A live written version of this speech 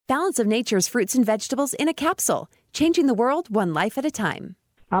Balance of Nature's fruits and vegetables in a capsule, changing the world one life at a time.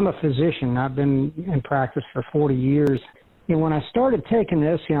 I'm a physician. I've been in practice for 40 years. And when I started taking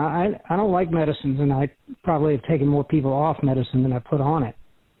this, I don't like medicines, and I probably have taken more people off medicine than I put on it.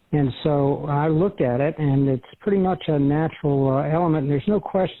 And so I looked at it, and it's pretty much a natural element. And there's no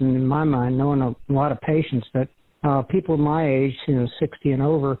question in my mind, knowing a lot of patients, that people my age, 60 and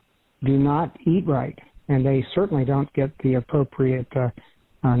over, do not eat right. And they certainly don't get the appropriate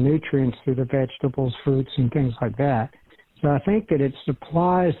nutrients through the vegetables, fruits, and things like that. So I think that it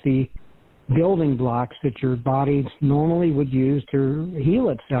supplies the building blocks that your body normally would use to heal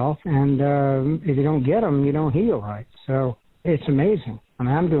itself. And if you don't get them, you don't heal right. So it's amazing. I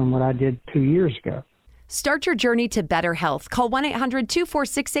mean, I'm doing what I did 2 years ago. Start your journey to better health. Call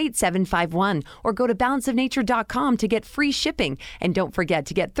 1-800-246-8751 or go to balanceofnature.com to get free shipping. And don't forget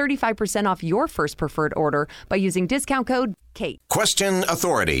to get 35% off your first preferred order by using discount code KATE. Question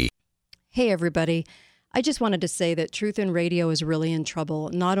Authority. Hey, everybody. I just wanted to say that Truth in Radio is really in trouble.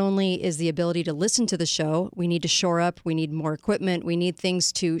 Not only is the ability to listen to the show, we need to shore up, we need more equipment, we need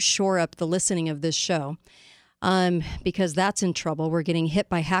things to shore up the listening of this show. Because that's in trouble. We're getting hit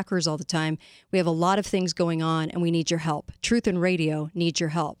by hackers all the time. We have a lot of things going on, and we need your help. Truth in Radio needs your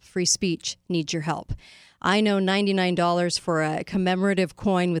help. Free speech needs your help. I know $99 for a commemorative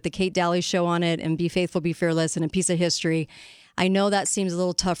coin with the Kate Daly Show on it and Be Faithful, Be Fearless and a piece of history. I know that seems a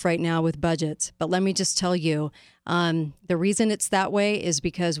little tough right now with budgets, but let me just tell you, the reason it's that way is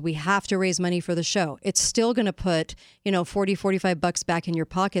because we have to raise money for the show. It's still going to put, $40-45 back in your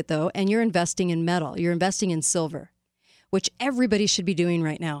pocket, though, and you're investing in metal. You're investing in silver, which everybody should be doing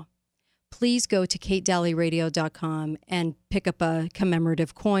right now. Please go to katedalyradio.com and pick up a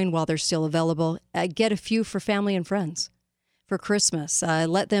commemorative coin while they're still available. Get a few for family and friends for Christmas.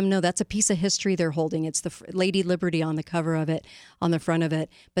 Let them know that's a piece of history they're holding. It's the Lady Liberty on the cover of it, on the front of it.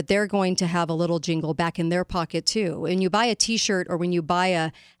 But they're going to have a little jingle back in their pocket, too. When you buy a T-shirt or when you buy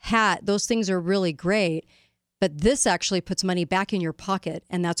a hat, those things are really great. But this actually puts money back in your pocket,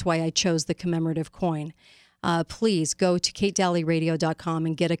 and that's why I chose the commemorative coin. Please go to katedalyradio.com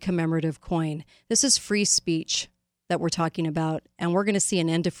and get a commemorative coin. This is free speech that we're talking about, and we're going to see an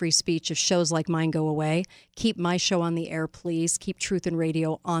end to free speech if shows like mine go away. Keep my show on the air, please. Keep Truth in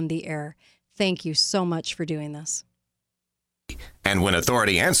Radio on the air. Thank you so much for doing this. And when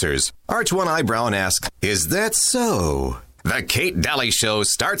authority answers, arch one eyebrow and ask, is that so? The Kate Daly Show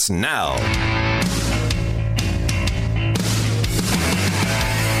starts now.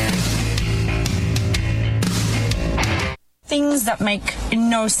 Things that make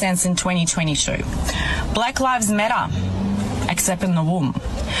no sense in 2022. Black Lives Matter, except in the womb.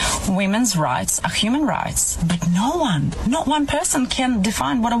 Women's rights are human rights, but not one person can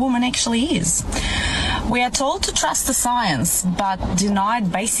define what a woman actually is. We are told to trust the science, but denied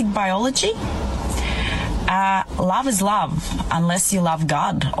basic biology. Love is love. Unless you love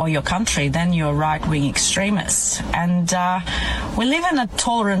God or your country, then you're a right-wing extremist. And we live in a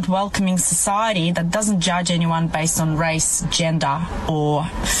tolerant, welcoming society that doesn't judge anyone based on race, gender, or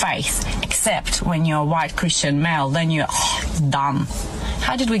faith, except when you're a white Christian male, then you're done.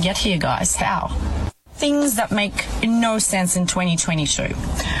 How did we get here, guys? How? Things that make no sense in 2022.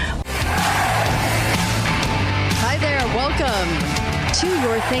 Hi there. Welcome to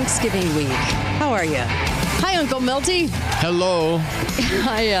your Thanksgiving week. How are you? Hi, Uncle Milty. Hello.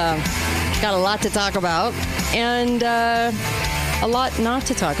 I got a lot to talk about and a lot not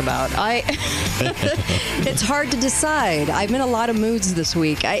to talk about. It's hard to decide. I'm in a lot of moods this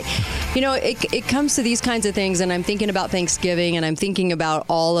week. It comes to these kinds of things, and I'm thinking about Thanksgiving, and I'm thinking about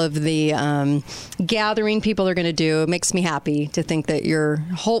all of the gathering people are going to do. It makes me happy to think that you're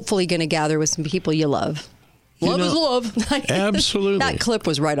hopefully going to gather with some people you love. Love is love. Absolutely. That clip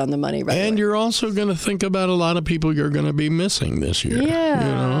was right on the money, right? And you're also going to think about a lot of people you're going to be missing this year.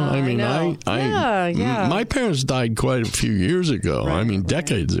 Yeah. My parents died quite a few years ago. Right,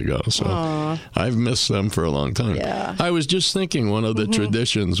 decades ago. So I've missed them for a long time. Yeah. I was just thinking one of the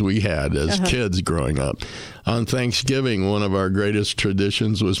traditions we had as kids growing up. On Thanksgiving, one of our greatest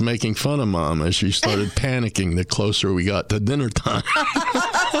traditions was making fun of Mom as she started panicking the closer we got to dinner time.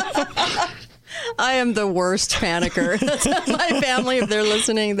 I am the worst panicker. My family, if they're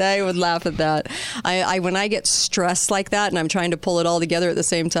listening, they would laugh at that. When I get stressed like that and I'm trying to pull it all together at the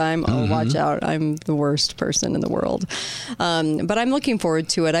same time, watch out. I'm the worst person in the world. But I'm looking forward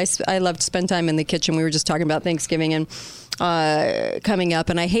to it. I love to spend time in the kitchen. We were just talking about Thanksgiving and coming up,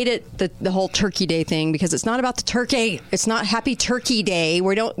 and I hate it, the whole Turkey Day thing, because it's not about the turkey. It's not Happy Turkey Day.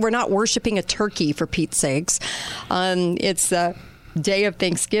 We're not worshiping a turkey, for Pete's sakes. It's the day of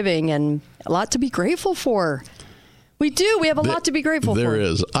Thanksgiving, and a lot to be grateful for. We do. We have a lot to be grateful for. There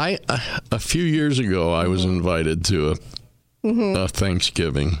is. A few years ago, I was invited to a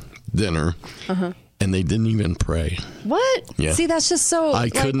Thanksgiving dinner, and they didn't even pray. What? Yeah. See, that's just so... I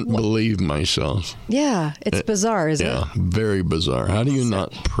couldn't believe myself. Yeah, it's bizarre, isn't it? Yeah, very bizarre. How do you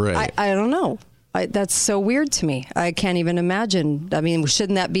not pray? I don't know. That's so weird to me. I can't even imagine. I mean,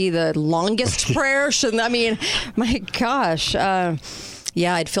 shouldn't that be the longest prayer? My gosh.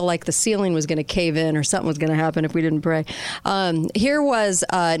 Yeah, I'd feel like the ceiling was going to cave in or something was going to happen if we didn't pray. Here was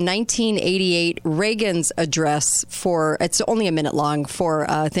 1988 Reagan's address it's only a minute long, for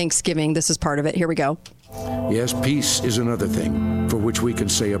Thanksgiving. This is part of it. Here we go. Yes, peace is another thing for which we can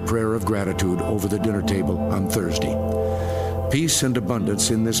say a prayer of gratitude over the dinner table on Thursday. Peace and abundance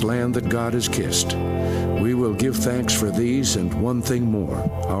in this land that God has kissed. We will give thanks for these and one thing more,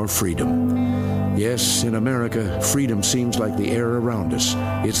 our freedom. Yes, in America, freedom seems like the air around us.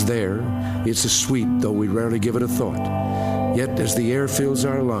 It's there. It's as sweet, though we rarely give it a thought. Yet, as the air fills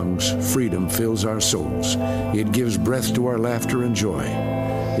our lungs, freedom fills our souls. It gives breath to our laughter and joy.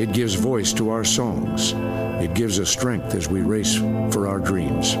 It gives voice to our songs. It gives us strength as we race for our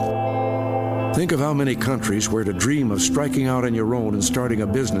dreams. Think of how many countries where to dream of striking out on your own and starting a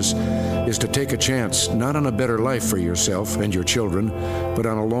business is to take a chance not on a better life for yourself and your children, but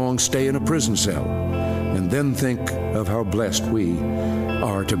on a long stay in a prison cell. And then think of how blessed we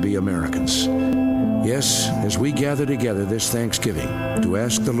are to be Americans. Yes, as we gather together this Thanksgiving to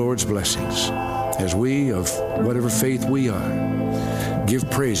ask the Lord's blessings, as we, of whatever faith we are,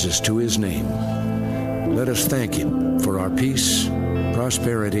 give praises to His name, let us thank Him for our peace,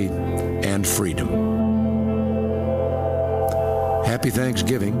 prosperity, and freedom. Happy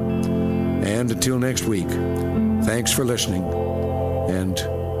Thanksgiving, and until next week, thanks for listening, and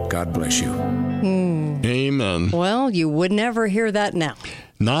God bless you. Amen. Well, you would never hear that now.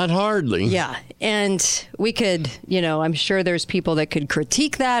 Not hardly. Yeah. And we could, I'm sure there's people that could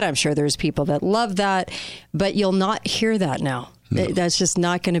critique that. I'm sure there's people that love that, but you'll not hear that now. No. That's just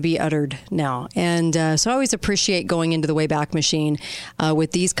not going to be uttered now. And so I always appreciate going into the Wayback Machine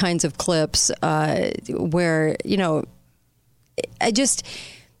with these kinds of clips where, I just...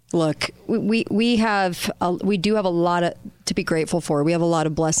 Look, we do have a lot to be grateful for. We have a lot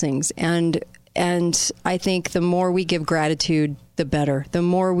of blessings, and I think the more we give gratitude, the better. The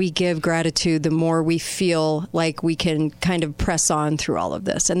more we give gratitude, the more we feel like we can kind of press on through all of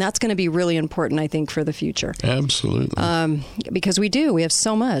this, and that's going to be really important, I think, for the future. Absolutely, because we have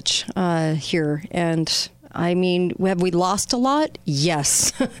so much here, and I mean, have we lost a lot?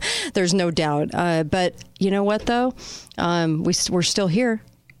 Yes, there's no doubt. But you know what, though, we're still here.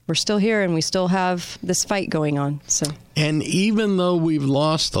 We're still here, and we still have this fight going on. And even though we've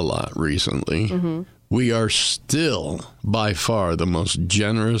lost a lot recently, we are still by far the most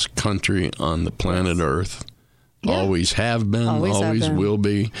generous country on the planet Earth. Yeah. Always have been, always will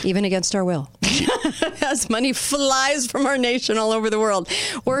be. Even against our will. As money flies from our nation all over the world,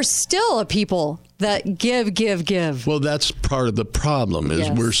 we're still a people that give. Well, that's part of the problem is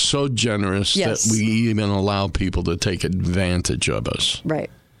we're so generous that we even allow people to take advantage of us. Right.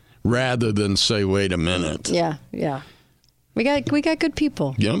 Rather than say, wait a minute. Yeah. We got good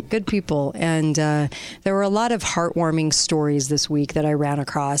people. Yep. Good people. And there were a lot of heartwarming stories this week that I ran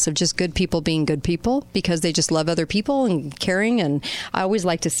across of just good people being good people because they just love other people and caring. And I always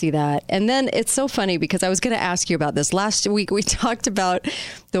like to see that. And then it's so funny because I was going to ask you about this. Last week we talked about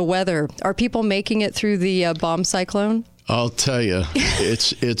the weather. Are people making it through the bomb cyclone? I'll tell you,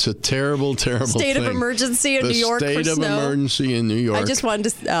 it's a terrible state thing. Of emergency in New York for snow. The state of emergency in New York. I just wanted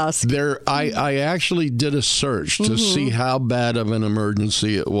to ask. I actually did a search to see how bad of an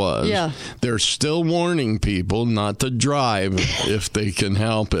emergency it was. Yeah. They're still warning people not to drive if they can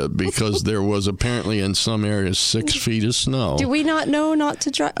help it because there was apparently in some areas 6 feet of snow. Do we not know not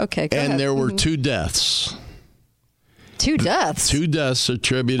to drive? Okay, go ahead. And there were 2 deaths. 2 deaths? 2 deaths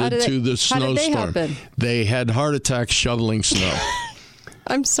attributed to the snowstorm. How did they happen? They had heart attacks shoveling snow.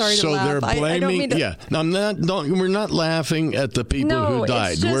 I'm sorry to laugh. So they're blaming. I don't mean to... Yeah, we're not laughing at the people who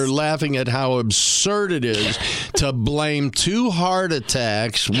died. Just... We're laughing at how absurd it is to blame 2 heart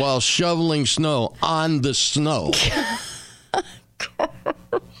attacks while shoveling snow on the snow.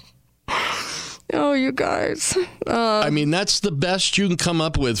 Oh, you guys. I mean, that's the best you can come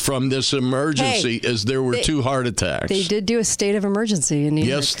up with from this emergency is there were 2 heart attacks. They did do a state of emergency in New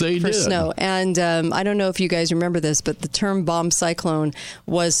York for snow. And I don't know if you guys remember this, but the term bomb cyclone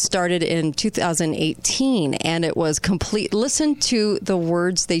was started in 2018, and it was complete. Listen to the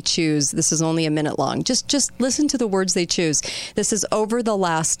words they choose. This is only a minute long. Just listen to the words they choose. This is over the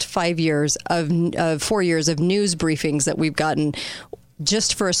last 4 years of news briefings that we've gotten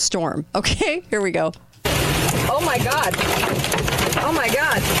just for a storm. Okay, here we go. Oh my God. Oh my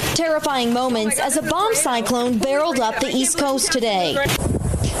God. Terrifying moments as a bomb cyclone barreled up the East Coast today.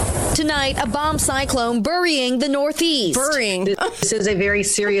 Tonight, a bomb cyclone burying the Northeast. This is a very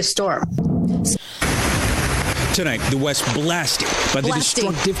serious storm. Tonight, the West blasted by the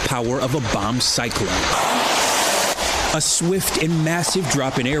destructive power of a bomb cyclone. A swift and massive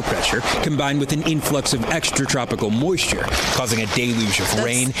drop in air pressure combined with an influx of extratropical moisture, causing a deluge of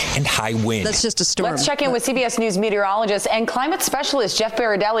rain and high wind. That's just a storm. Let's check in with CBS News meteorologist and climate specialist Jeff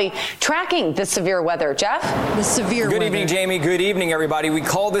Baradelli, tracking the severe weather. Jeff? The severe weather. Good evening, Jamie. Good evening, everybody. We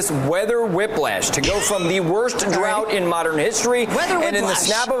call this weather whiplash, to go from the worst drought in modern history and in the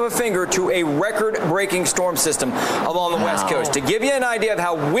snap of a finger to a record-breaking storm system along the West Coast. To give you an idea of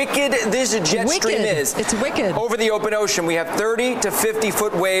how wicked this jet stream is, it's wicked. Over the open ocean, we have 30 to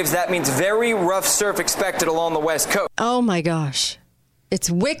 50-foot waves. That means very rough surf expected along the West Coast. Oh, my gosh.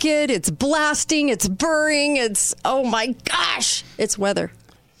 It's wicked. It's blasting. It's burying. It's, oh, my gosh. It's weather.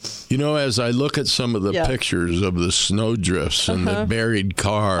 You know, as I look at some of the pictures of the snowdrifts and the buried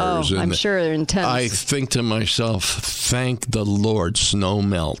cars, I'm sure they're intense. I think to myself, thank the Lord, snow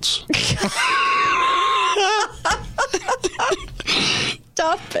melts.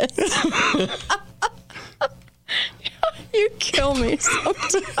 Stop it. You kill me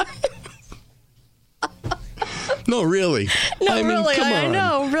sometimes. No, really. No, I mean, really. come I on.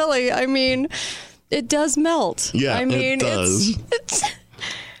 know, really. I mean, it does melt. Yeah, I mean, it does. It's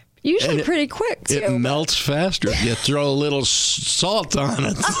usually pretty quick, too. It melts faster if you throw a little salt on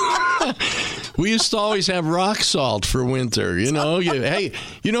it. We used to always have rock salt for winter, you know. Hey,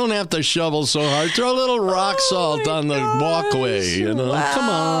 you don't have to shovel so hard. Throw a little rock salt on the walkway, you know. Wow. Come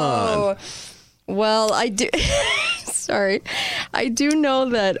on. Well, I do. Sorry. I do know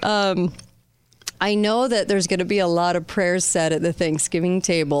that I know that there's going to be a lot of prayers said at the Thanksgiving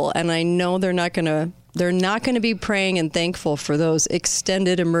table, and I know they're not going to be praying and thankful for those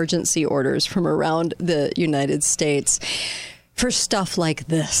extended emergency orders from around the United States for stuff like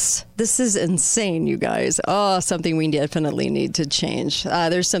this. This is insane, you guys. Oh, something we definitely need to change.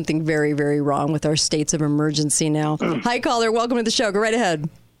 There's something very, very wrong with our states of emergency now. Hi, caller. Welcome to the show. Go right ahead.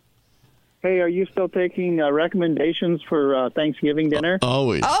 Hey, are you still taking recommendations for Thanksgiving dinner?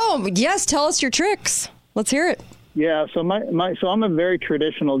 Always. Oh, yes. Tell us your tricks. Let's hear it. Yeah, so so I'm a very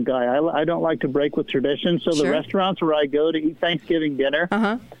traditional guy. I don't like to break with tradition. So the restaurants where I go to eat Thanksgiving dinner,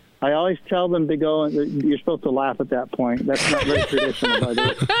 I always tell them to go, and you're supposed to laugh at that point. That's not very traditional, by the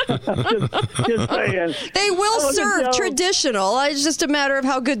way. just saying. They will serve traditional. It's just a matter of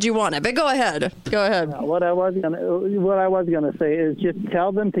how good you want it. But go ahead. Go ahead. What I was gonna say is just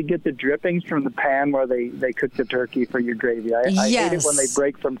tell them to get the drippings from the pan where they cook the turkey for your gravy. I hate it when they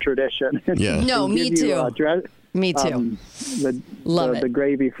break from tradition. Yeah. No, me too. Me too. Love it. The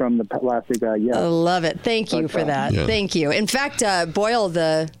gravy from the plastic bag, yeah. I love it. Thank you for that. Yeah. Thank you. In fact, boil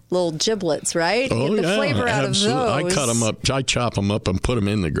the little giblets, right? Oh, Get the flavor out absolutely. of those. I cut them up. I chop them up and put them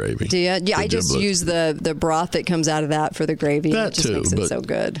in the gravy. Do you? Yeah, I just giblets. use the broth that comes out of that for the gravy. That it just too, makes it but so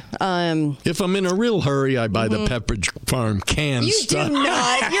good. If I'm in a real hurry, I buy the Pepperidge Farm canned stuff. You do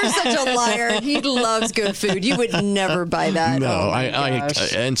not. You're such a liar. He loves good food. You would never buy that. No,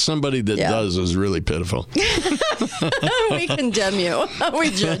 oh and somebody that does is really pitiful. We condemn you.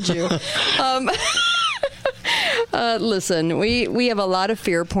 We judge you. Listen, we have a lot of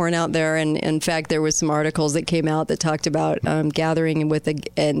fear porn out there, and in fact, there was some articles that came out that talked about gathering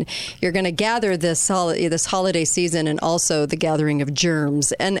and you're going to gather this holiday season, and also the gathering of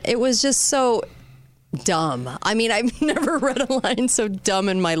germs, and it was just so dumb. I mean, I've never read a line so dumb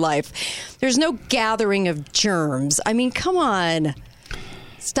in my life. There's no gathering of germs. I mean, come on.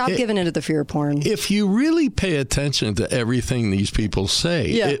 Stop giving into the fear porn. If you really pay attention to everything these people say,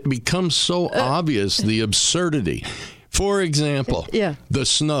 it becomes so obvious, the absurdity. For example, the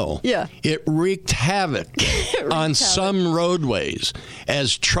snow. Yeah. It wreaked havoc on some roadways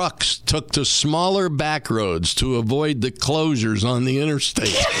as trucks took to smaller back roads to avoid the closures on the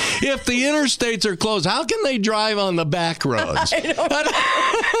interstate. If the interstates are closed, how can they drive on the back roads?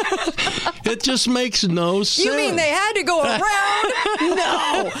 It just makes no sense. You mean they had to go around?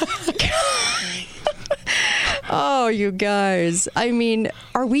 No. Oh, you guys. I mean,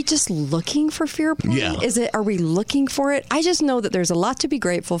 are we just looking for fear porn? Yeah. Are we looking for it? I just know that there's a lot to be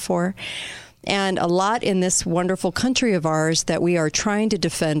grateful for, and a lot in this wonderful country of ours that we are trying to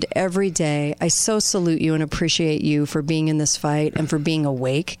defend every day. I so salute you and appreciate you for being in this fight and for being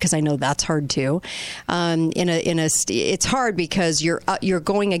awake, because I know that's hard too. It's hard because you're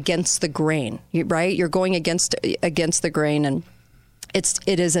going against the grain, right? You're going against the grain, and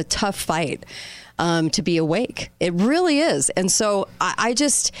it is a tough fight. To be awake. It really is. And so I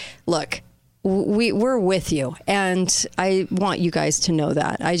just, look, we're with you, and I want you guys to know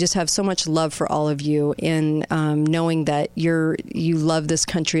that. I just have so much love for all of you in knowing that you love this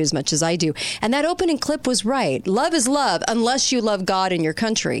country as much as I do. And that opening clip was right. Love is love unless you love God and your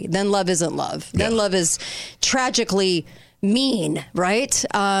country. Then love isn't love. Then love is tragically mean, right?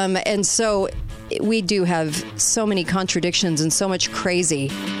 And so we do have so many contradictions and so much crazy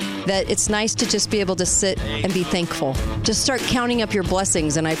that it's nice to just be able to sit and be thankful. Just start counting up your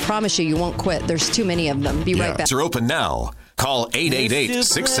blessings, and I promise you won't quit. There's too many of them. Be right back. Are open now. Call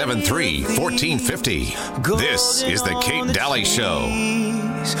 888-673-1450. This is the Kate Daly Show.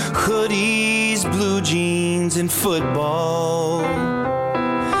 Hoodies, blue jeans, and football.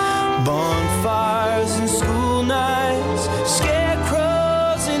 Bonfires and school nights.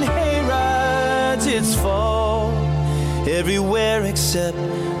 Scarecrows and hayrides. It's fall everywhere except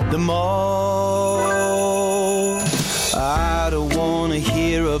the mall. I don't want to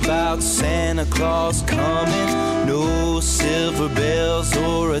hear about Santa Claus coming. No silver bells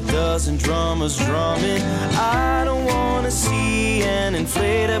or a dozen drummers drumming. I don't want to see an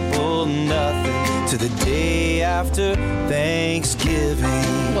inflatable nothing to the day after Thanksgiving.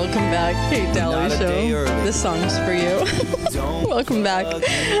 Welcome back, Kate Daly Show. This song's for you. Welcome back.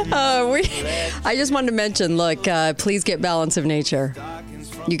 I just wanted to mention, look, please get Balance of Nature.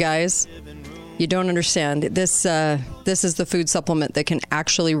 You guys, you don't understand. This is the food supplement that can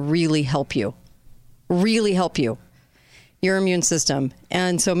actually really help you. Really help you. Your immune system.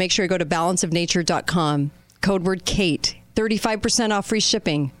 And so make sure you go to balanceofnature.com. Code word Kate. 35% off free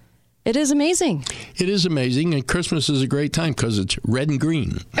shipping. It is amazing. It is amazing, and Christmas is a great time because it's red and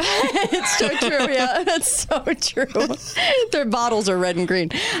green. It's so true, yeah. That's so true. Their bottles are red and green.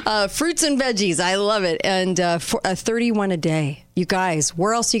 Fruits and veggies, I love it. And for 31 a day. You guys,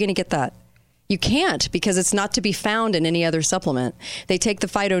 where else are you going to get that? You can't, because it's not to be found in any other supplement. They take the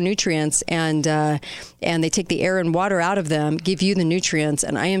phytonutrients and they take the air and water out of them, give you the nutrients.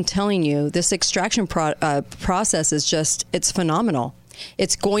 And I am telling you, this extraction process is just, it's phenomenal.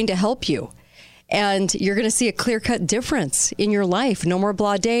 It's going to help you. And you're going to see a clear-cut difference in your life. No more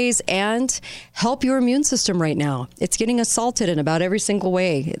blah days, and help your immune system right now. It's getting assaulted in about every single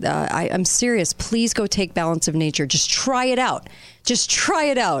way. I'm serious. Please go take Balance of Nature. Just try it out. Just try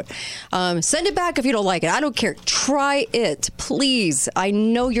it out. Send it back if you don't like it. I don't care. Try it, please. I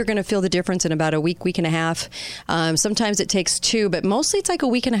know you're going to feel the difference in about a week and a half. Sometimes it takes 2, but mostly it's like a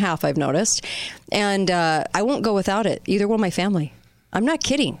week and a half, I've noticed. And I won't go without it. Either will my family. I'm not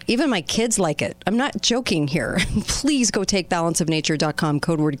kidding. Even my kids like it. I'm not joking here. Please go take balanceofnature.com,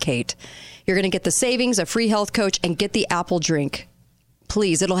 code word Kate. You're going to get the savings, a free health coach, and get the apple drink.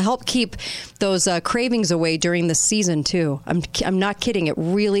 Please. It'll help keep those cravings away during the season, too. I'm not kidding. It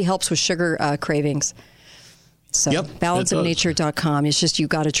really helps with sugar cravings. So balanceofnature.com. It's just, you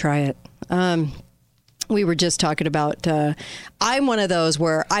got to try it. We were just talking about, I'm one of those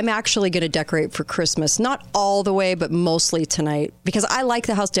where I'm actually going to decorate for Christmas. Not all the way, but mostly tonight. Because I like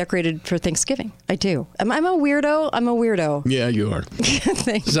the house decorated for Thanksgiving. I do. I'm a weirdo. I'm a weirdo. Yeah, you are.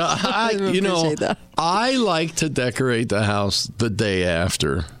 Thanks. So I like to decorate the house the day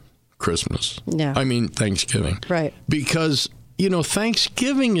after Christmas. Yeah. I mean, Thanksgiving. Right. Because,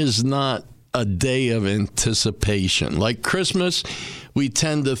 Thanksgiving is not a day of anticipation. Like Christmas, we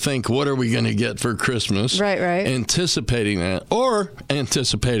tend to think, what are we going to get for Christmas? Right. Anticipating that, or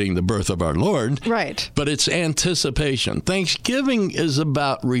anticipating the birth of our Lord. Right. But it's anticipation. Thanksgiving is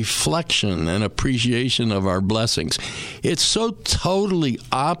about reflection and appreciation of our blessings. It's so totally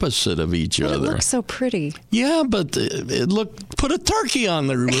opposite of each other. It looks so pretty. Yeah, but put a turkey on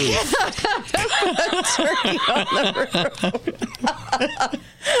the roof. Turkey on the roof.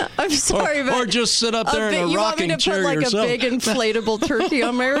 I'm sorry, but or just sit up there in a rocking chair yourself. You want me to put like a big inflatable turkey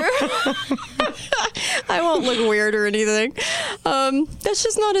on my roof? I won't look weird or anything. That's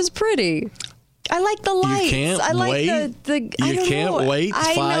just not as pretty. I like the lights. You can't I like wait. You can't wait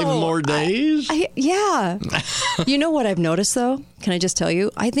 5 more days. Yeah. You know what I've noticed though? Can I just tell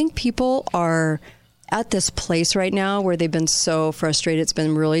you? I think people are at this place right now where they've been so frustrated. It's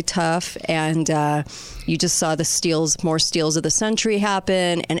been really tough. And you just saw the more steals of the century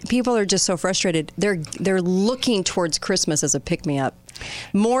happen. And people are just so frustrated. They're looking towards Christmas as a pick-me-up.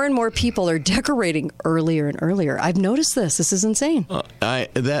 More and more people are decorating earlier and earlier. I've noticed this. This is insane.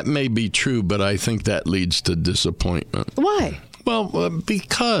 That may be true, but I think that leads to disappointment. Why? Well,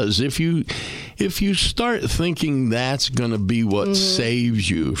 because if you start thinking that's going to be what saves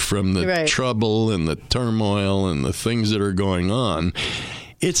you from the trouble and the turmoil and the things that are going on,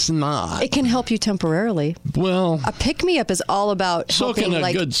 it's not. It can help you temporarily. Well, a pick-me-up is all about so helping. Can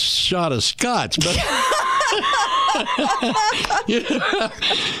a good shot of scotch, but.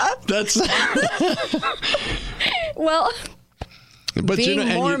 That's well. But being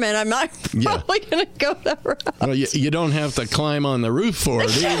Mormon, I'm not probably going to go that route. Well, you don't have to climb on the roof for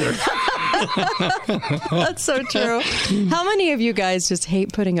it either. That's so true. How many of you guys just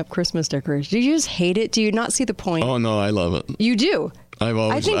hate putting up Christmas decorations? Do you just hate it? Do you not see the point? Oh, no, I love it. You do? I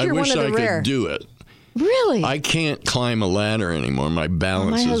wish I could do it. Really? I can't climb a ladder anymore. My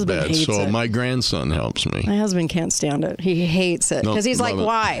balance is bad. So my grandson helps me. My husband can't stand it. He hates it because he's like,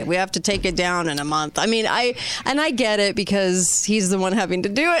 why? We have to take it down in a month. I mean, I get it because he's the one having to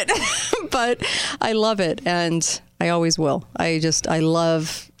do it. But I love it, and I always will.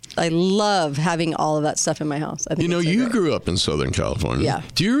 I love having all of that stuff in my house. I think you grew up in Southern California. Yeah.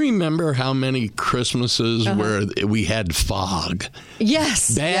 Do you remember how many Christmases where we had fog?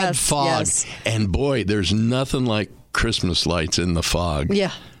 Yes. Bad fog. Yes. And boy, there's nothing like Christmas lights in the fog.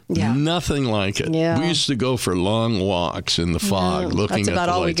 Yeah. Yeah. Nothing like it. Yeah. We used to go for long walks in the fog looking at the lights. That's about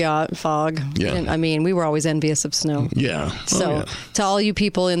all we got, fog. Yeah. And, I mean, we were always envious of snow. Yeah. So to all you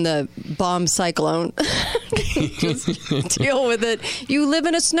people in the bomb cyclone, just deal with it. You live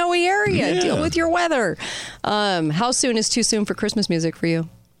in a snowy area. Yeah. Deal with your weather. How soon is too soon for Christmas music for you?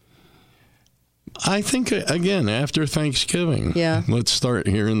 I think, again, after Thanksgiving. Yeah. Let's start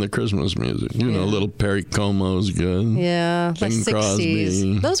hearing the Christmas music. You know, little Perry Como's good. Yeah. The 60s.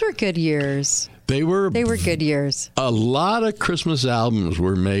 Crosby. Those were good years. They were good years. A lot of Christmas albums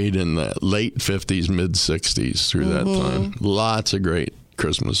were made in the late 50s, mid 60s through that time. Lots of great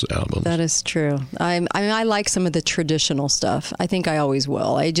Christmas albums. That is true. I like some of the traditional stuff. I think I always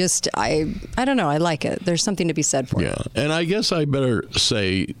will. I don't know. I like it. There's something to be said for it. Yeah. And I guess I better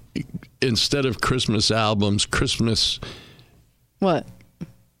say, instead of Christmas albums, Christmas... What?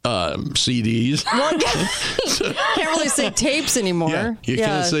 CDs. Well, can't really say tapes anymore. Yeah, you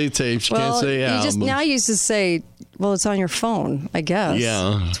can't say tapes. You can't say albums. Now you used to say, well, it's on your phone, I guess.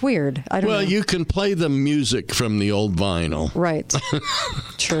 Yeah. It's weird. I don't know. Well, you can play the music from the old vinyl. Right.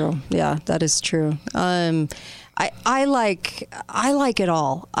 True. Yeah, that is true. I like it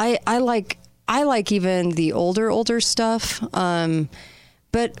all. I like even the older stuff.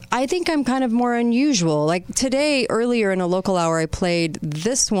 But I think I'm kind of more unusual. Like today, earlier in a local hour, I played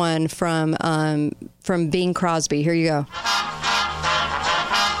this one from Bing Crosby. Here you go.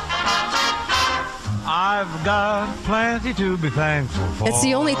 I've got plenty to be thankful for. It's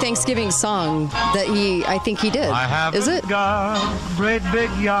the only Thanksgiving song that I think he did. I haven't got a great big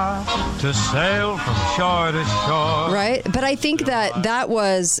yacht to sail from shore to shore. Right? But I think that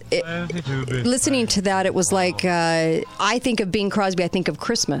was, listening to that, it was like, I think of Bing Crosby, I think of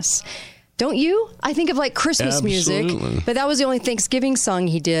Christmas. Don't you? I think of like Christmas music, but that was the only Thanksgiving song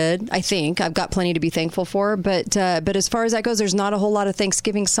he did. I think I've got plenty to be thankful for, but as far as that goes, there's not a whole lot of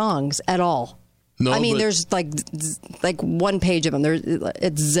Thanksgiving songs at all. No, I mean, there's like one page of them.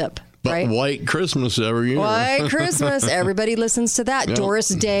 It's zip. But right? White Christmas every year. White Christmas. Everybody listens to that. Yep. Doris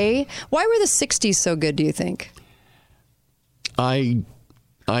Day. Why were the 60s so good, do you think? I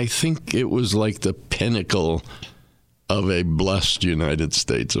think it was like the pinnacle of a blessed United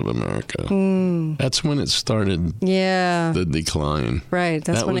States of America. That's when it started. Yeah. The decline. Right.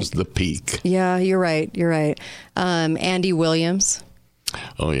 That was the peak. Yeah, you're right. Andy Williams.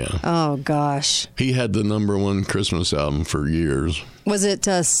 Oh, yeah. Oh, gosh. He had the #1 Christmas album for years. Was it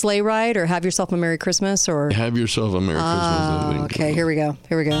Sleigh Ride or Have Yourself a Merry Christmas? Or Have Yourself a Merry Christmas, I think. Okay, here we go.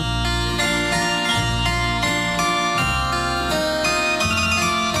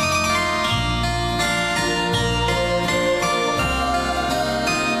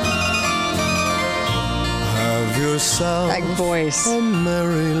 Have yourself that voice. A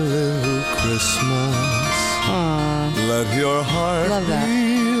merry little Christmas. Aww. Let your heart Love that.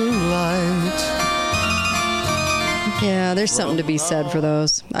 be light. Yeah, there's something to be said for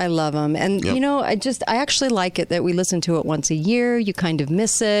those. I love them. And, yep. I actually like it that we listen to it once a year. You kind of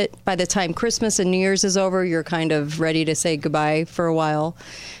miss it. By the time Christmas and New Year's is over, you're kind of ready to say goodbye for a while.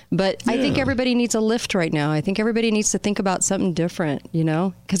 But I think everybody needs a lift right now. I think everybody needs to think about something different,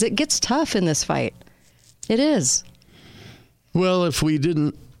 because it gets tough in this fight. It is. Well, if we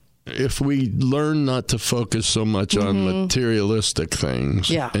learn not to focus so much on materialistic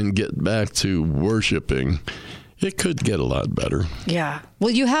things and get back to worshiping, it could get a lot better. Yeah. Well,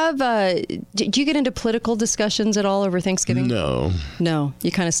 you have, do you get into political discussions at all over Thanksgiving? No. No?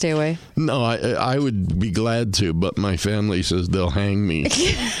 You kind of stay away? No, I would be glad to, but my family says they'll hang me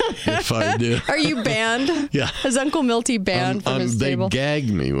if I do. Are you banned? Yeah. Is Uncle Milty banned from his table? They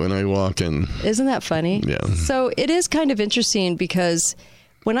gag me when I walk in. Isn't that funny? Yeah. So it is kind of interesting because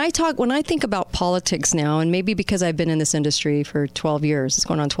When I think about politics now, and maybe because I've been in this industry for 12 years, it's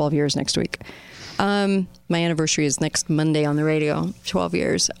going on 12 years next week. My anniversary is next Monday on the radio, 12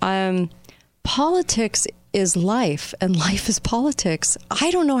 years. Politics is life, and life is politics. I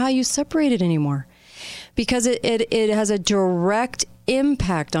don't know how you separate it anymore, because it has a direct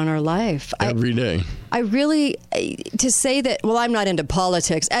impact on our life every day. I really, to say that, well, I'm not into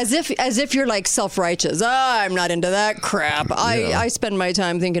politics, as if you're like self-righteous. I'm not into that crap. Yeah. I spend my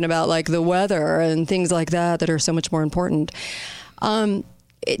time thinking about like the weather and things like that are so much more important.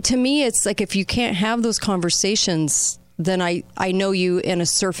 To me, it's like, if you can't have those conversations, then I know you in a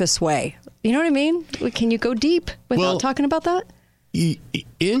surface way. You know what I mean? Can you go deep without talking about that?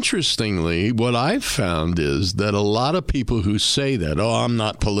 Interestingly, what I've found is that a lot of people who say that, I'm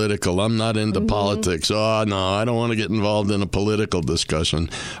not political, I'm not into politics, no, I don't want to get involved in a political discussion,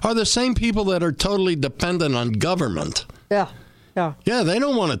 are the same people that are totally dependent on government. Yeah, they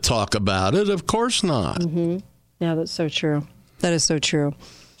don't want to talk about it. Of course not. Mm-hmm. Yeah, that's so true. That is so true.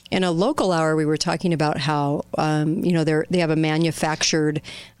 In a local hour, we were talking about how, they have a manufactured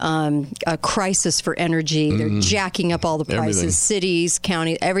a crisis for energy. They're jacking up all the prices. Everything. Cities,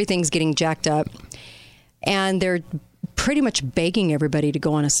 counties, everything's getting jacked up. And they're pretty much begging everybody to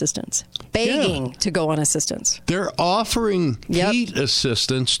go on assistance. To go on assistance. They're offering heat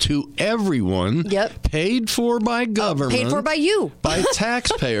assistance to everyone. Paid for by government. Paid for by you. By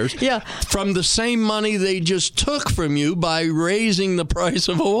taxpayers. From the same money they just took from you by raising the price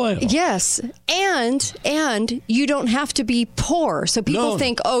of oil. Yes. And you don't have to be poor. So people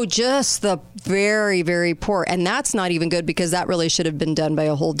think, just the very, very poor. And that's not even good, because that really should have been done by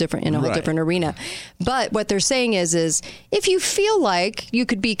a whole different arena. But what they're saying is if you feel like you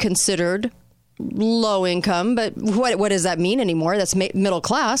could be considered low income, but what does that mean anymore? That's middle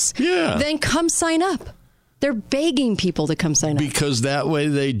class. Yeah. Then come sign up. They're begging people to come sign up. Because that way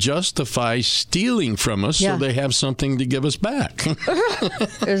they justify stealing from us, so they have something to give us back.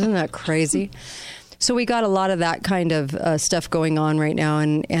 Isn't that crazy? So we got a lot of that kind of stuff going on right now.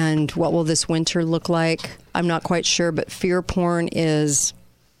 And what will this winter look like? I'm not quite sure, but fear porn is...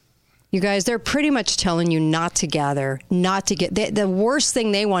 You guys, they're pretty much telling you not to gather, the worst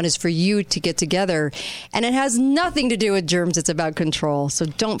thing they want is for you to get together. And it has nothing to do with germs. It's about control. So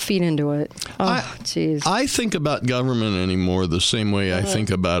don't feed into it. Oh, jeez. I think about government anymore the same way I think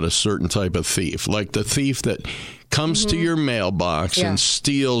about a certain type of thief, like the thief that comes to your mailbox and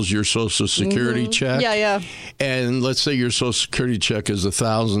steals your Social Security check. And let's say your Social Security check is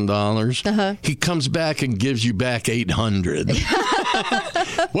 $1,000. He comes back and gives you back $800.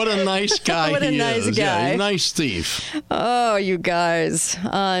 What a nice guy what he a nice is. Guy. Yeah, nice thief. Oh, you guys.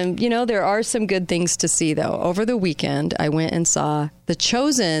 There are some good things to see, though. Over the weekend, I went and saw The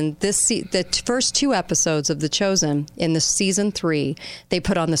Chosen. The first 2 episodes of The Chosen in the season 3, they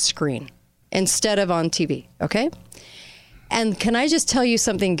put on the screen instead of on TV, okay? And can I just tell you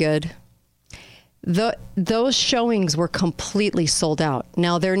something good? Those showings were completely sold out.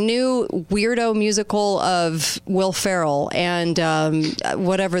 Now, their new weirdo musical of Will Ferrell and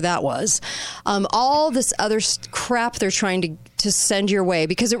whatever that was, all this other crap they're trying to send your way,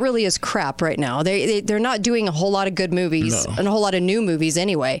 because it really is crap right now. They're not doing a whole lot of good movies and a whole lot of new movies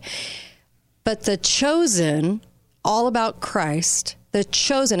anyway. But The Chosen, all about Christ, The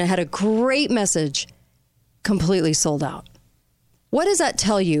Chosen, it had a great message, completely sold out. What does that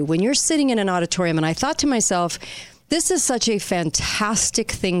tell you when you're sitting in an auditorium? And I thought to myself, this is such a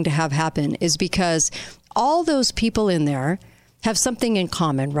fantastic thing to have happen, is because all those people in there have something in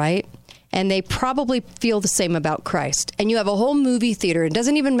common, right? And they probably feel the same about Christ. And you have a whole movie theater. It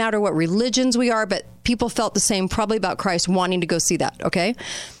doesn't even matter what religions we are, but people felt the same probably about Christ, wanting to go see that, okay?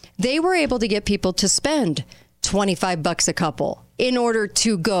 They were able to get people to spend $25 a couple in order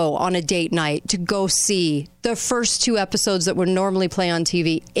to go on a date night, to go see the first 2 episodes that would normally play on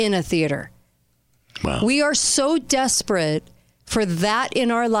TV in a theater. Wow. We are so desperate for that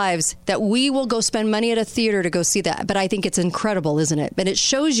in our lives that we will go spend money at a theater to go see that. But I think it's incredible, isn't it? But it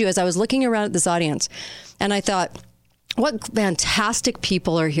shows you, as I was looking around at this audience, and I thought, what fantastic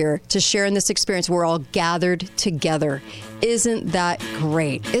people are here to share in this experience. We're all gathered together. Isn't that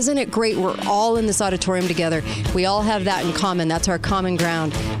great? Isn't it great? We're all in this auditorium together. We all have that in common. That's our common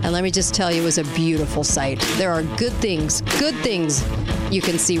ground. And let me just tell you, it was a beautiful sight. There are good things you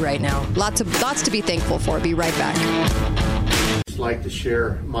can see right now. Lots to be thankful for. Be right back. I'd just like to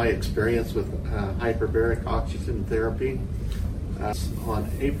share my experience with hyperbaric oxygen therapy. On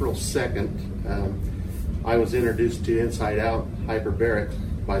April 2nd, I was introduced to Inside Out Hyperbaric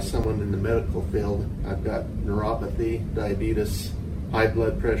by someone in the medical field. I've got neuropathy, diabetes, high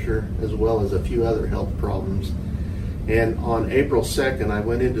blood pressure, as well as a few other health problems. And on April 2nd, I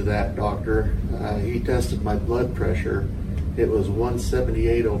went into that doctor. He tested my blood pressure. It was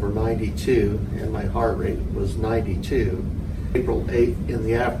 178 over 92, and my heart rate was 92. April 8th in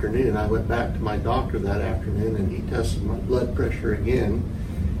the afternoon, I went back to my doctor that afternoon, and he tested my blood pressure again.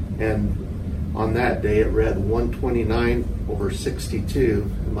 And on that day, it read 129 over 62,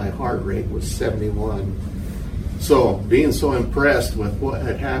 and my heart rate was 71. So, being so impressed with what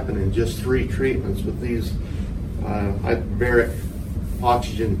had happened in just 3 treatments with these hyperbaric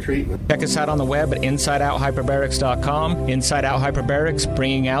oxygen treatment. Check us out on the web at InsideOutHyperbarics.com. Inside Out Hyperbarics,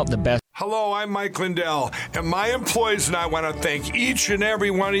 bringing out the best. Hello, I'm Mike Lindell, and my employees and I want to thank each and every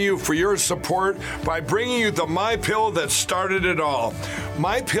one of you for your support by bringing you the MyPillow that started it all.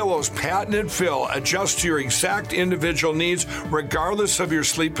 MyPillow's patented fill adjusts to your exact individual needs regardless of your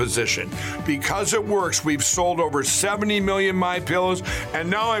sleep position. Because it works, we've sold over 70 million MyPillows, and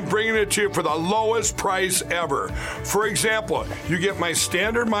now I'm bringing it to you for the lowest price ever. For example, you get my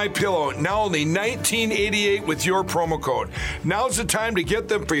standard MyPillow, now only $19.88 with your promo code. Now's the time to get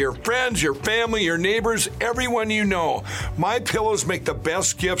them for your friends, your family, your neighbors, everyone you know. MyPillows make the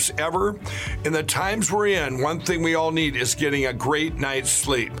best gifts ever. In the times we're in, one thing we all need is getting a great night's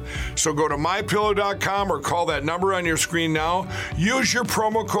sleep. So go to MyPillow.com or call that number on your screen now. Use your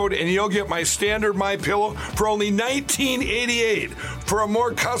promo code and you'll get my standard MyPillow for only $19.88. For a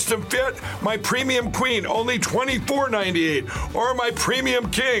more custom fit, my Premium Queen, only $24.98. Or my Premium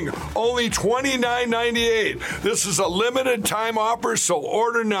King, only $29.98. This is a limited time offer, so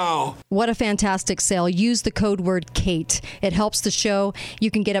order now. What a fantastic sale. Use the code word KATE. It helps the show.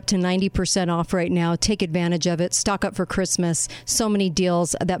 You can get up to 90% off right now. Take advantage of it. Stock up for Christmas. So many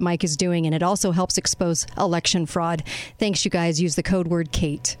deals that Mike is doing, and it also helps expose election fraud. Thanks, you guys. Use the code word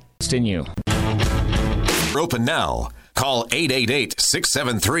KATE. Continue. Open now. Call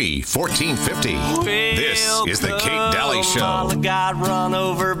 888-673-1450. This is the Kate Daly Show. Got run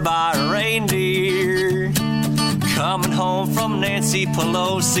over by a reindeer. Coming home from Nancy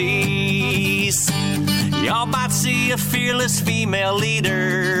Pelosi's. Y'all might see a fearless female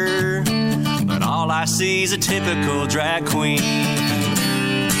leader, but all I see is a typical drag queen.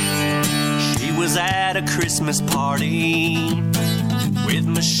 She was at a Christmas party with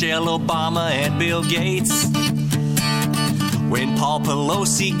Michelle Obama and Bill Gates. When Paul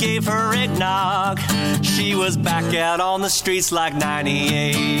Pelosi gave her eggnog, she was back out on the streets like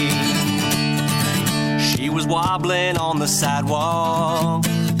 98. She was wobbling on the sidewalk,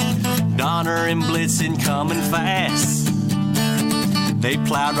 Donner and Blitzen coming fast. They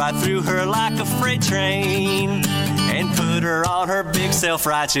plowed right through her like a freight train and put her on her big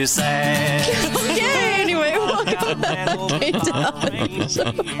self-righteous ass. Okay, anyway, welcome back.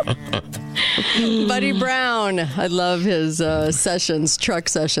 Buddy Brown. I love his sessions, truck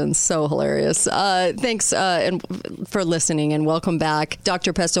sessions. So hilarious. Thanks and for listening and welcome back.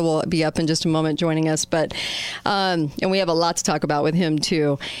 Dr. Pesto will be up in just a moment joining us, but and we have a lot to talk about with him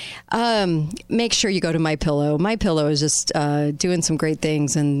too. Make sure you go to MyPillow. MyPillow is just doing some great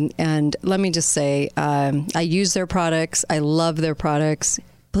things, and let me just say, I use their products. I love their products.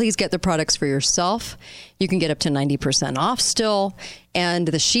 Please get the products for yourself. You can get up to 90% off still. And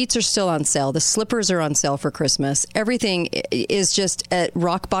the sheets are still on sale. The slippers are on sale for Christmas. Everything is just at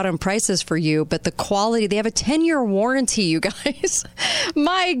rock bottom prices for you. But the quality, they have a 10-year warranty, you guys.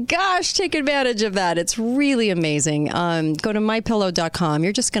 My gosh, take advantage of that. It's really amazing. Go to MyPillow.com.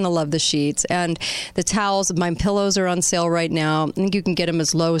 You're just going to love the sheets. And the towels, MyPillows are on sale right now. I think you can get them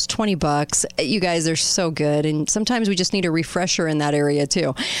as low as $20. You guys are so good. And sometimes we just need a refresher in that area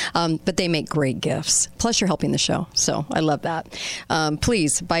too. But they make great gifts. Plus, you're helping the show. So I love that.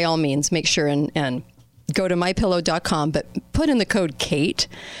 Please, by all means, make sure and go to MyPillow.com, but put in the code KATE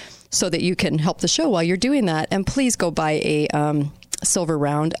so that you can help the show while you're doing that. And please go buy a silver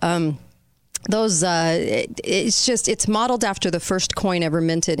round. Those, it's modeled after the first coin ever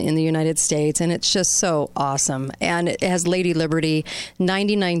minted in the United States, and it's just so awesome. And it has Lady Liberty,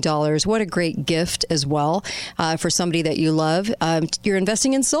 $99. What a great gift as well for somebody that you love. You're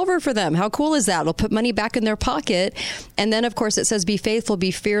investing in silver for them. How cool is that? It'll put money back in their pocket. And then, of course, it says, be faithful,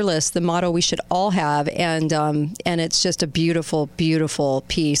 be fearless, the motto we should all have. And it's just a beautiful, beautiful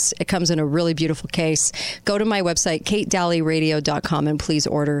piece. It comes in a really beautiful case. Go to my website, KateDalyRadio.com, and please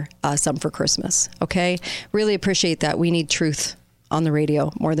order some for Christmas. Okay? Really appreciate that. We need truth on the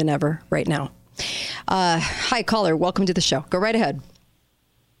radio more than ever right now. Hi, caller. Welcome to the show. Go right ahead.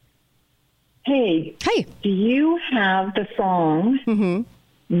 Hey. Hey. Do you have the song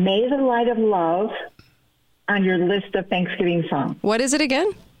May the Light of Love on your list of Thanksgiving songs? What is it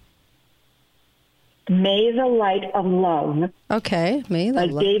again? May the Light of Love. Okay. May the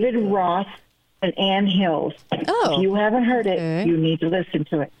David Roth and Ann Hills. Oh. If you haven't heard it, you need to listen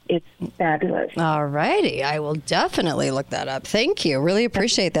to it. It's fabulous. All righty. I will definitely look that up. Thank you. Really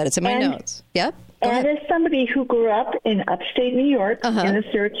appreciate that. It's in my notes. Yep. And as somebody who grew up in upstate New York, in the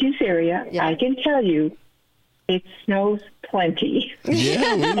Syracuse area, I can tell you it snows plenty.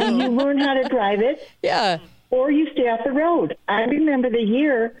 Yeah, and you learn how to drive it. Yeah. Or you stay off the road. I remember the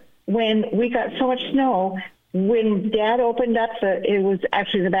year when we got so much snow, when Dad opened up it was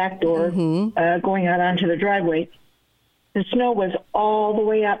actually the back door going out onto the driveway, the snow was all the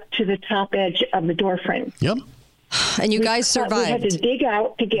way up to the top edge of the door frame. Yep. And you guys survived. We had to dig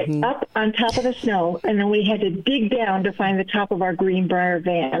out to get up on top of the snow, and then we had to dig down to find the top of our Greenbrier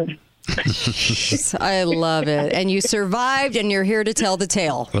van. I love it. And you survived, and you're here to tell the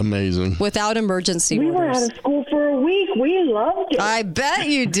tale. Amazing. Without emergency orders. We were out of school for a week. We loved it. I bet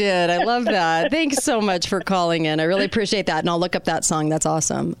you did. I love that. Thanks so much for calling in. I really appreciate that. And I'll look up that song. That's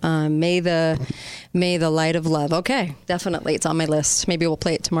awesome. May the Light of Love. Okay, definitely. It's on my list. Maybe we'll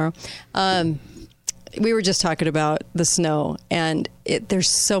play it tomorrow. We were just talking about the snow, and there's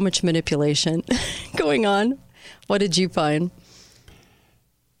so much manipulation going on. What did you find?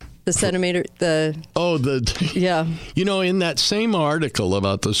 The centimeter, yeah. You know, in that same article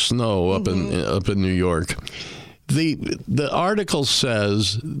about the snow up in New York, the article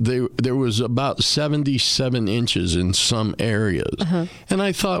says there was about 77 inches in some areas. And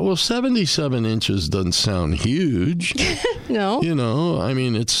I thought, well, 77 inches doesn't sound huge. No. You know, I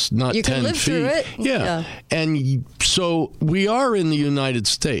mean, it's not 10 feet. You can live through it. Yeah. And so we are in the United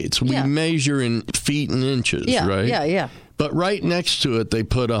States. We measure in feet and inches, right? Yeah. But right next to it, they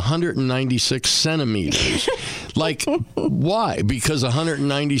put 196 centimeters. Like, why? Because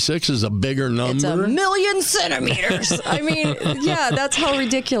 196 is a bigger number? It's 1,000,000 centimeters. I mean, yeah, that's how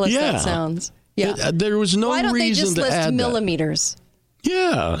ridiculous that sounds. Yeah. There was no reason to add that. Why don't they just list millimeters?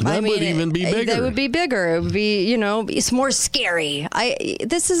 Yeah, that would even be bigger. That would be bigger. It would be, it's more scary.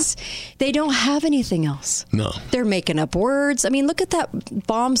 They don't have anything else. No. They're making up words. I mean, look at that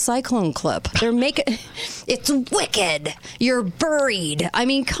bomb cyclone clip. They're making, it's wicked. You're buried. I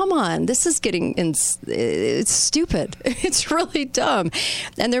mean, come on. This is it's stupid. It's really dumb.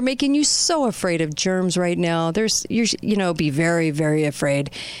 And they're making you so afraid of germs right now. Be very, very afraid.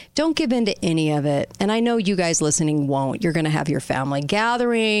 Don't give in to any of it. And I know you guys listening won't. You're going to have your family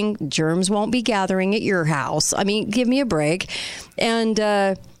gathering. Germs won't be gathering at your house. I mean, give me a break. And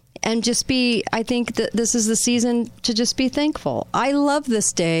just I think that this is the season to just be thankful. I love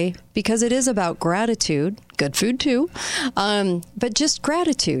this day because it is about gratitude. Good food too. But just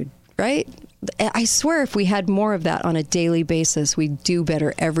gratitude, right? I swear if we had more of that on a daily basis, we'd do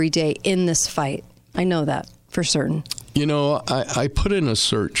better every day in this fight. I know that for certain. You know, I put in a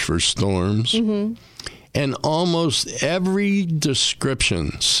search for storms, and almost every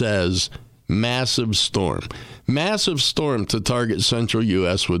description says massive storm. Massive storm to target central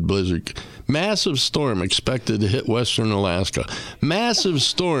U.S. with blizzard. Massive storm expected to hit western Alaska. Massive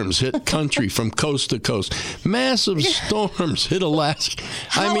storms hit country from coast to coast. Massive storms hit Alaska.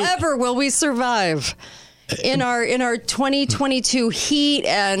 However, will we survive in our 2022 heat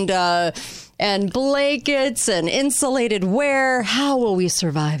and blankets and insulated wear? How will we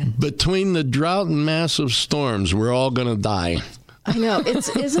survive? Between the drought and massive storms, we're all going to die. I know.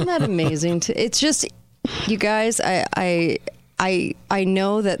 Isn't that amazing? It's just, you guys, I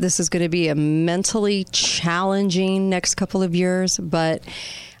know that this is going to be a mentally challenging next couple of years, but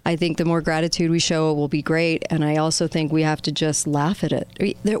I think the more gratitude we show, it will be great. And I also think we have to just laugh at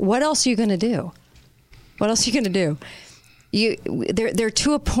it. What else are you going to do? What else are you going to do? They're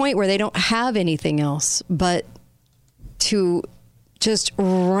to a point where they don't have anything else but to just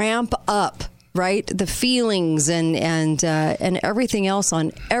ramp up, right, the feelings and everything else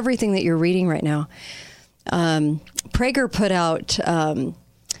on everything that you're reading right now. Prager put out,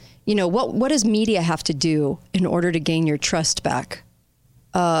 what does media have to do in order to gain your trust back?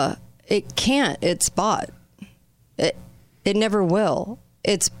 It can't. It's bought. It never will.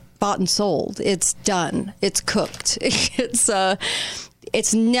 It's bought and sold. It's done. It's cooked.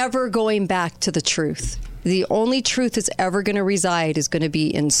 It's never going back to the truth. The only truth that's ever going to reside is going to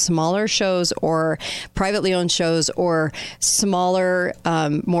be in smaller shows or privately owned shows or smaller,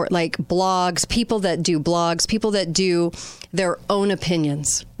 more like blogs, people that do blogs, people that do their own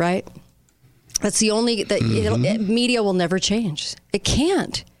opinions, right? That's the only, media will never change. It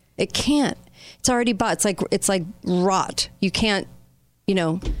can't. It's already bought. It's like rot. You can't,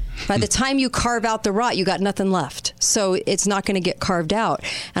 by the time you carve out the rot, you got nothing left. So it's not going to get carved out.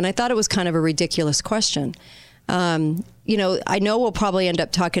 And I thought it was kind of a ridiculous question. I know we'll probably end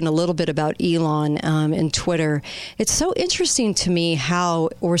up talking a little bit about Elon and Twitter. It's so interesting to me how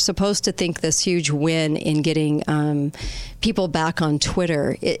we're supposed to think this huge win in getting people back on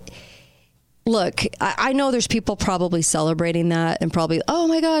Twitter. Look, I know there's people probably celebrating that and probably, oh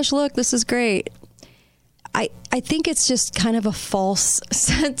my gosh, look, this is great. I think it's just kind of a false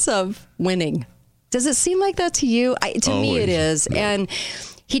sense of winning. Does it seem like that to you? To me, it is. Yeah. And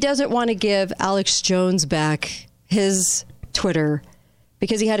he doesn't want to give Alex Jones back his Twitter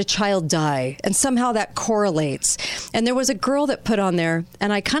because he had a child die, and somehow that correlates. And there was a girl that put on there,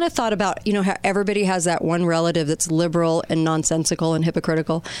 and I kind of thought about, how everybody has that one relative that's liberal and nonsensical and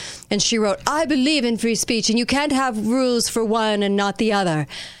hypocritical. And she wrote, I believe in free speech, and you can't have rules for one and not the other.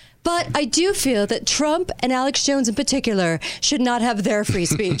 But I do feel that Trump and Alex Jones in particular should not have their free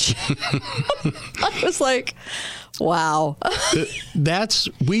speech. I was like, wow.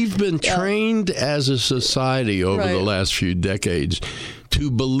 We've been trained as a society over the last few decades to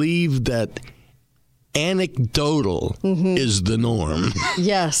believe that anecdotal is the norm.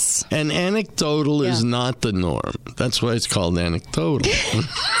 Yes. And anecdotal is not the norm. That's why it's called anecdotal.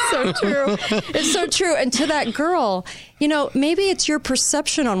 So true. It's so true. And to that girl, maybe it's your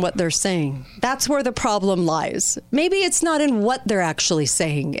perception on what they're saying. That's where the problem lies. Maybe it's not in what they're actually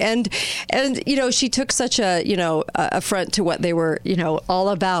saying. And she took such a affront to what they were, all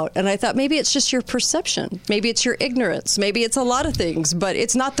about. And I thought maybe it's just your perception. Maybe it's your ignorance. Maybe it's a lot of things, but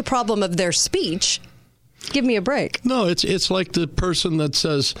it's not the problem of their speech. Give me a break. No, it's like the person that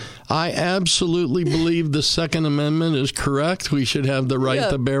says, I absolutely believe the Second Amendment is correct. We should have the right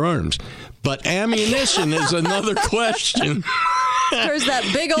to bear arms. But ammunition is another question. There's that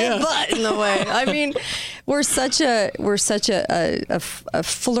big old butt in the way. I mean, we're such a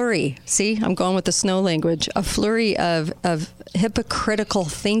flurry. See, I'm going with the snow language. A flurry of hypocritical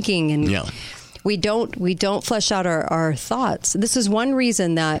thinking, and we don't flesh out our thoughts. This is one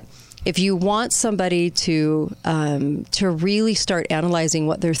reason that if you want somebody to really start analyzing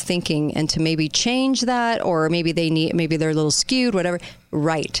what they're thinking and to maybe change that, or maybe they're a little skewed, whatever,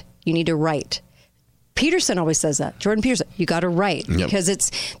 write. You need to write. Peterson always says that. Jordan Peterson, you got to write because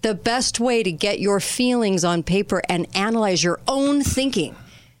it's the best way to get your feelings on paper and analyze your own thinking.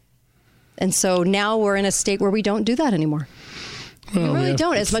 And so now we're in a state where we don't do that anymore. Well, we really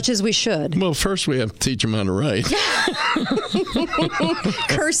don't, as much as we should. Well, first we have to teach them how to write.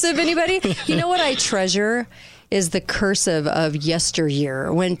 Cursive, anybody? You know what I treasure is the cursive of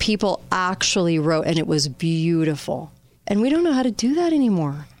yesteryear, when people actually wrote, and it was beautiful. And we don't know how to do that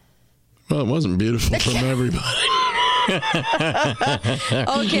anymore. Well, it wasn't beautiful from everybody.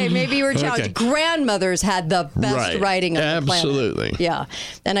 Okay, maybe you were challenged. Okay. Grandmothers had the best writing on the planet. Absolutely. Yeah.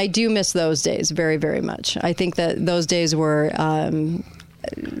 And I do miss those days very, very much. I think that those days were, I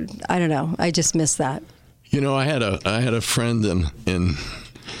don't know. I just miss that. I had a friend in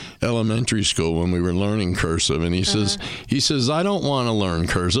elementary school when we were learning cursive, and he says, I don't want to learn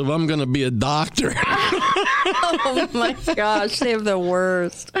cursive. I'm going to be a doctor. Oh my gosh, they have the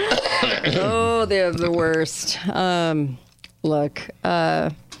worst. Oh, they have the worst. Look,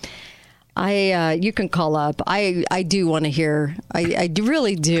 you can call up. I do want to hear. I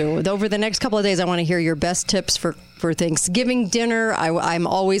really do. Over the next couple of days, I want to hear your best tips for Thanksgiving dinner. I'm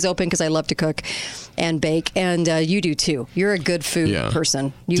always open because I love to cook and bake, and you do too. You're a good food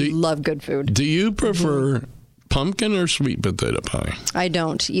person. You love good food. Do you prefer pumpkin or sweet potato pie? I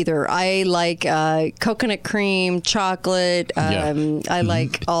don't either. I like coconut cream, chocolate. I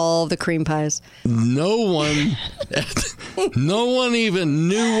like all the cream pies. No one even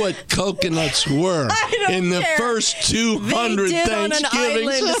knew what coconuts were in the first 200 Thanksgivings. On an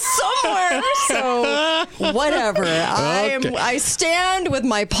island somewhere. So whatever. Okay. I stand with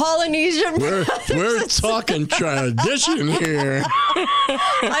my Polynesian. We're talking tradition here.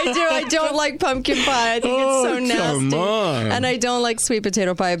 I don't like pumpkin pie. I think it's so nasty. Come on. And I don't like sweet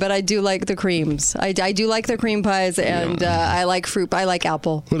potato pie, but I do like the creams. I do like the cream pies, and I like fruit. I like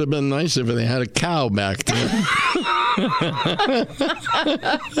apple. Would have been nice if they had a cow back there.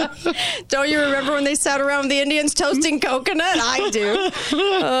 Don't you remember when they sat around the Indians toasting coconut? I do.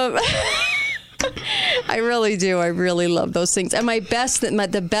 I really do. I really love those things. And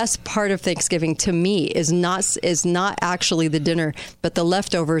the best part of Thanksgiving to me is not actually the dinner, but the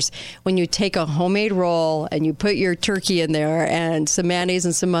leftovers. When you take a homemade roll and you put your turkey in there and some mayonnaise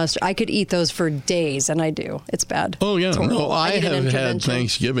and some mustard, I could eat those for days, and I do. It's bad. Oh yeah, I have had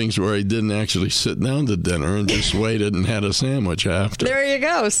Thanksgivings where I didn't actually sit down to dinner and just waited and had a sandwich after. There you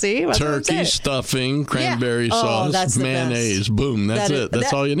go. See, turkey, stuffing, cranberry sauce, mayonnaise. Boom. That's it.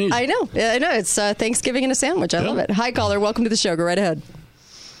 That's all you need. I know. It's Thanksgiving in a sandwich. I love it. Hi, caller. Welcome to the show. Go right ahead.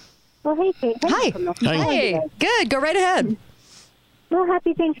 Well, hey, Kate. Hi. Hey. Good. Go right ahead. Well,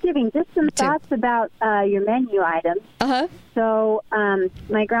 happy Thanksgiving. Just some thoughts about your menu items. Uh-huh. So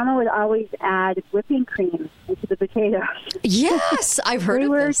my grandma would always add whipping cream into the potatoes. Yes, I've heard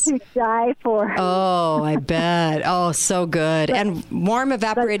of this. We were to die for. Oh, I bet. Oh, so good. And warm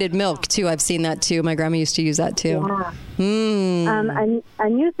evaporated milk, too. I've seen that, too. My grandma used to use that, too. Yeah. A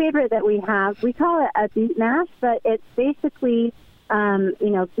new favorite that we have, we call it a beet mash, but it's basically...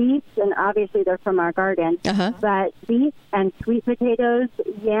 beets, and obviously they're from our garden, but beets and sweet potatoes,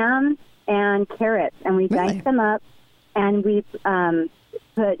 yams, and carrots, and we dice them up, and we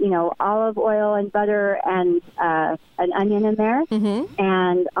put, olive oil and butter and an onion in there,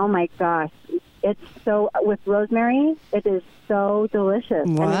 and oh my gosh, it's so, with rosemary, it is so delicious.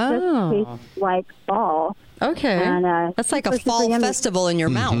 Wow. And it just tastes like fall. Okay. And, that's like a fall festival in your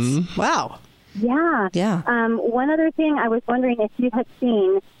mouth. Wow. Yeah. Yeah. One other thing I was wondering if you had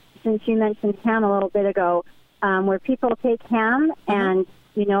seen, since you mentioned ham a little bit ago, where people take ham and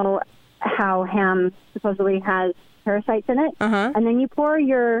you know how ham supposedly has parasites in it, and then you pour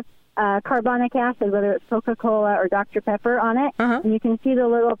your carbonic acid, whether it's Coca-Cola or Dr. Pepper, on it, and you can see the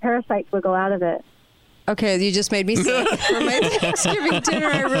little parasites wiggle out of it. Okay, you just made me sick for my Thanksgiving dinner.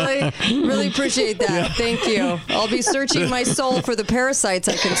 I really appreciate that. Yeah. Thank you. I'll be searching my soul for the parasites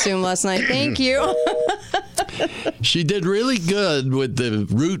I consumed last night. Thank you. She did really good with the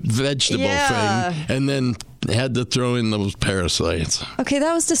root vegetable thing, and then had to throw in those parasites. Okay,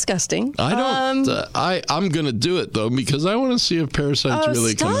 that was disgusting. I don't. I'm going to do it though because I want to see if parasites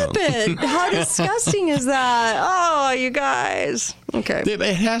really come out. Stop it! How disgusting is that? Oh, you guys. Okay. It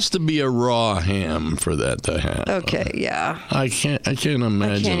has to be a raw ham for that to happen. Okay, yeah. I can't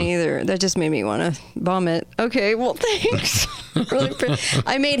imagine. I can't either. That just made me want to vomit. Okay, well, thanks.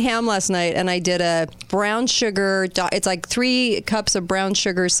 I made ham last night, and I did a brown sugar. It's like 3 cups of brown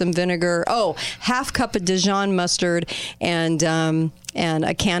sugar, some vinegar. Oh, half cup of Dijon mustard, and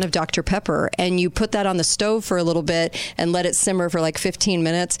a can of Dr. Pepper, and you put that on the stove for a little bit and let it simmer for like 15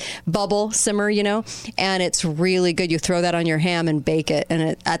 minutes. Bubble, simmer, and it's really good. You throw that on your ham and bake it,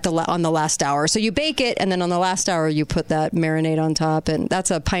 and on the last hour. So you bake it, and then on the last hour you put that marinade on top, and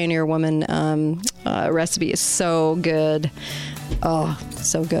that's a Pioneer Woman recipe. It's so good. Oh,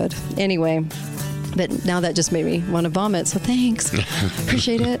 so good. Anyway. But now that just made me want to vomit, so thanks.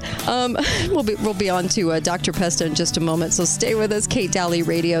 Appreciate it. We'll be on to Dr. Pesta in just a moment, so stay with us,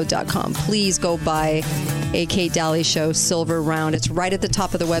 KateDalleyRadio.com. Please go buy a Kate Daly Show Silver Round. It's right at the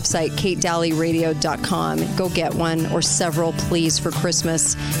top of the website, KateDalleyRadio.com. Go get one or several, please, for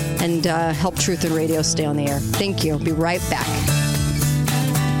Christmas, and help Truth and Radio stay on the air. Thank you. Be right back.